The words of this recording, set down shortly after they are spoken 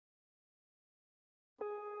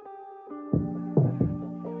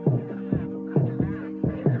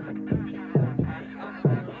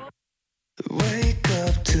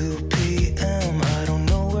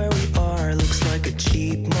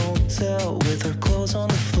with our clothes on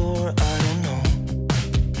the floor. I don't know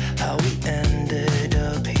how we ended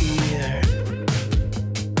up here,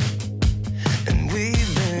 and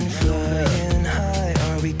we've been flying high.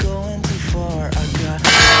 Are we going too far? I got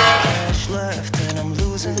cash left and I'm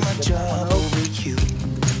losing my job over you,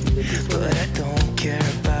 but I don't care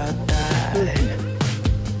about that.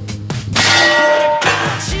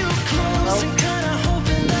 You close and kinda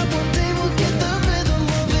hoping that one day we'll get the rhythm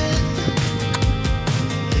of it.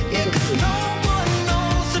 Yeah, 'cause no one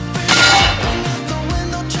knows if it's open out the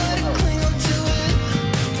window, try to cling on to it.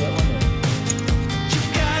 You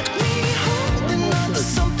got me holding on to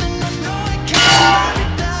something I know I can't let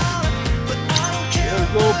it down, but I don't care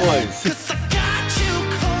about it, 'cause I got you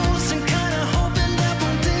close and kinda hoping that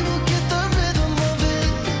one day we'll get the rhythm of it.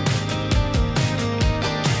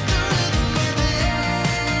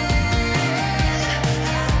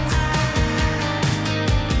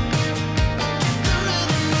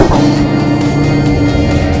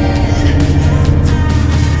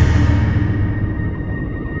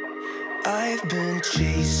 I've been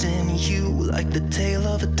chasing you like the tail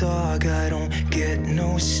of a dog. I don't get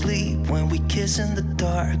no sleep when we kiss in the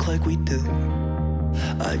dark like we do.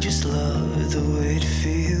 I just love the way it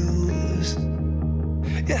feels.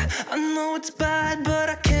 Yeah, I know it's bad, but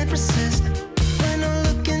I can't resist. When I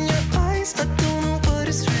look in your eyes, I don't know what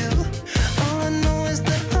is real. All I know is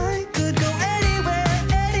that I could go anywhere,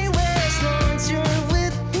 anywhere, as long as you're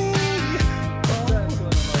with me.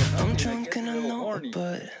 Oh, I'm drunk and I know it,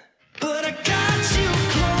 but I got you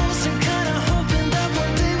close and kinda hoping that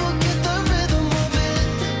one day we'll get the rhythm of it.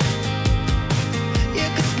 Yeah,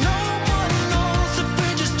 'cause no one knows if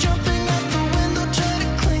we're just jumping out the window, try to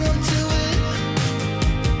cling on to it.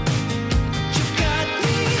 You got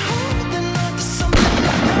me holding on to something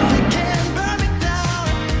I know I can't burn it down,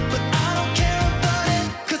 but I don't care about it,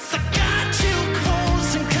 'cause I got you close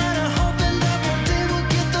and kinda hoping that one day we'll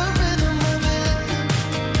get the rhythm of it.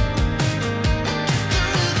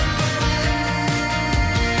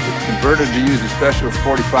 Converted to use a special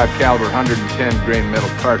 45 caliber 110 grain metal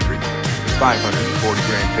cartridge with 540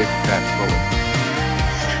 grain paper patch bullets.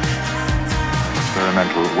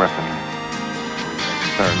 Experimental weapon.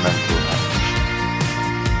 Experimental.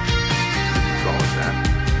 Call it that.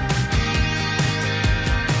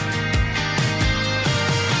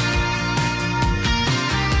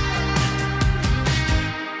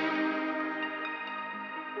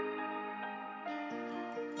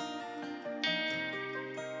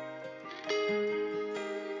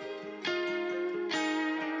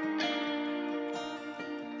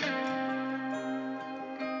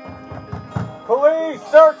 Police,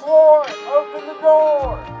 search warrant, open the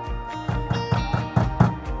door.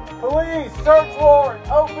 Police, search warrant,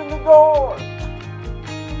 open the door.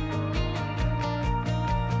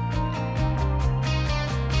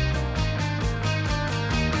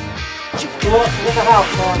 In the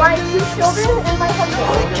house, man. My 2 children and my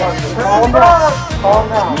husband. Calm down. Calm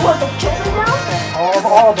down. You want the children down?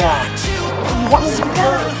 All down. You want me to do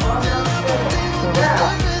that?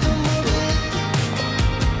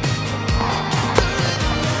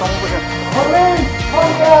 Police,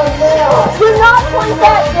 come down now. Do not point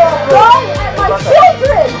that gun at my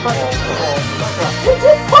children! You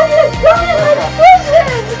just pointed a gun at my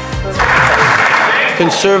children!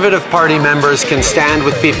 Conservative Party members can stand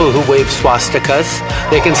with people who wave swastikas.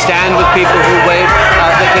 They can stand with people who wave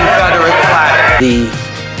the Confederate flag. The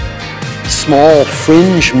small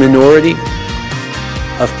fringe minority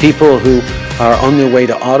of people who are on their way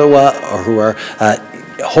to Ottawa or who are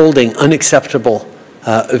holding unacceptable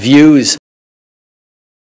views.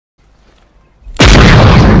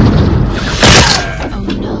 Oh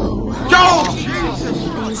no.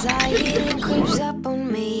 Anxiety creeps up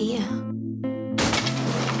on me.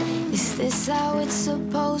 Is this how it's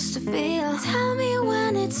supposed to feel? Tell me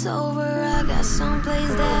when it's over. I got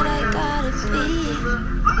someplace that I gotta be.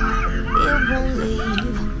 It won't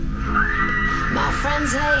leave. My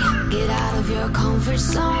friends say, get out of your comfort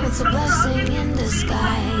zone. It's a blessing in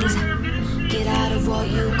disguise. Get out of what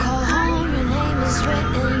you call home. Your name is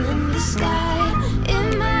written in the sky.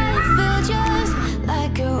 It might feel just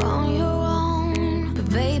like you're on your own, but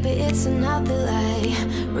baby, it's another lie.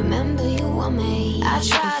 Remember, you were made. I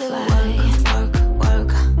try to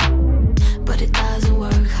work, but it doesn't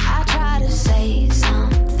work. I try to say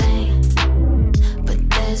something, but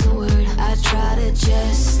there's no word. I try to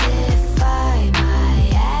justify my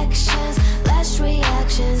actions, less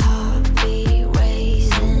reactions, heartbeat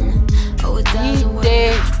raising. Oh, it doesn't work.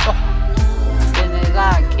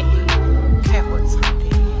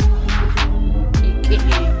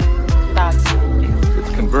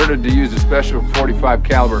 It's converted to use a special 45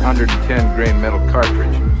 caliber 110 grain metal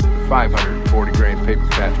cartridge with 500 140 grain paper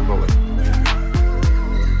patch bullet.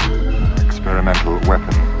 Experimental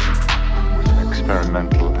weapon with an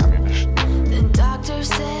experimental